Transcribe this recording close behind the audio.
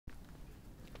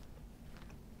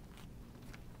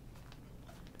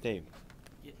Dave.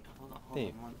 Yeah, hold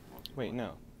Dave. on. Wait,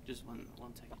 no. Just one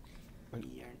second. What?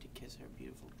 He yearned to kiss her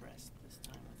beautiful breast, this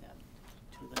time without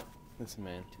two Listen,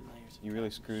 man. layers of You really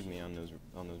cotton screwed me sheets.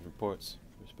 on those reports.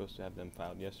 We were supposed to have them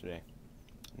filed yesterday.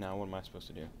 Now what am I supposed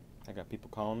to do? I got people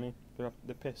calling me. They're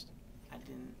pissed. I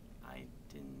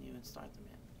didn't even start them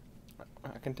yet.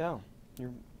 I can tell.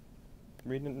 You're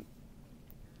reading,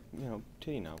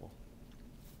 titty novel.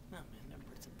 No, man,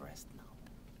 it's a breast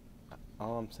novel.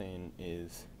 All I'm saying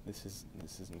is this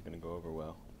isn't gonna go over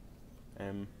well.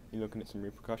 You're looking at some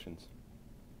repercussions.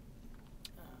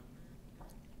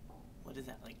 What is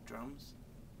that, like drums?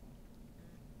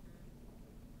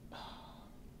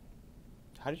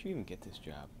 How did you even get this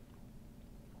job?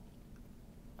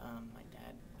 My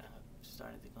dad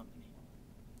started the company.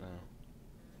 Oh.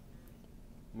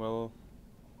 Well,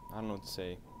 I don't know what to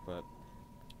say, but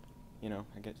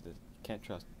I get this. Can't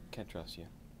trust you.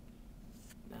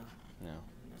 No. No.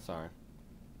 Sorry.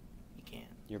 You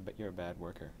can't. You're a bad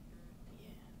worker. Yeah.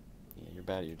 Yeah, you're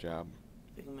bad at your job.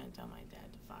 I think I'm gonna tell my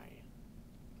dad to fire you.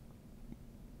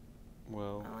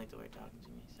 Well. I don't like the way you're talking to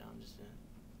me, so I'm just gonna.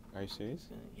 Are you serious? Just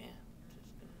gonna, yeah.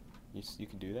 Just gonna. You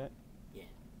could do that? Yeah.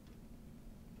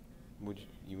 Would you?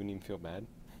 You wouldn't even feel bad?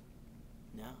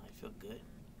 No, I feel good,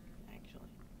 actually.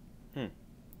 Hmm.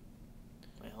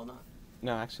 Wait, hold on.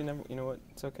 No, actually, never. You know what?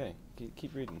 It's okay.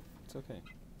 Keep reading. It's okay.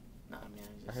 No, I mean,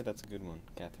 I heard that's a good one,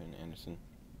 Catherine Anderson.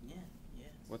 Yeah.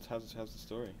 How's the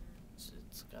story?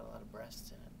 It's got a lot of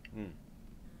breasts in it.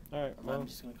 Hmm. All right. Well. I'm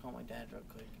just gonna call my dad real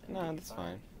quick. No, that's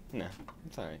fine. No,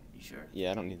 it's all right. You sure?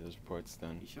 Yeah, I don't need those reports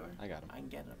done. You sure? I got them. I can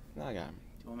get them. No, I got them.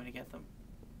 Do you want me to get them?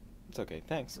 It's okay.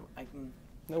 Thanks. I can.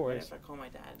 No worries. If I call my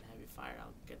dad and have you fired,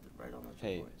 I'll get right on those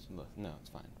Hey, reports. look, no, it's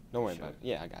fine. Don't worry Sure? about it.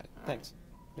 Yeah, I got it. All Thanks.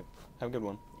 Yep. Have a good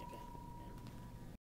one.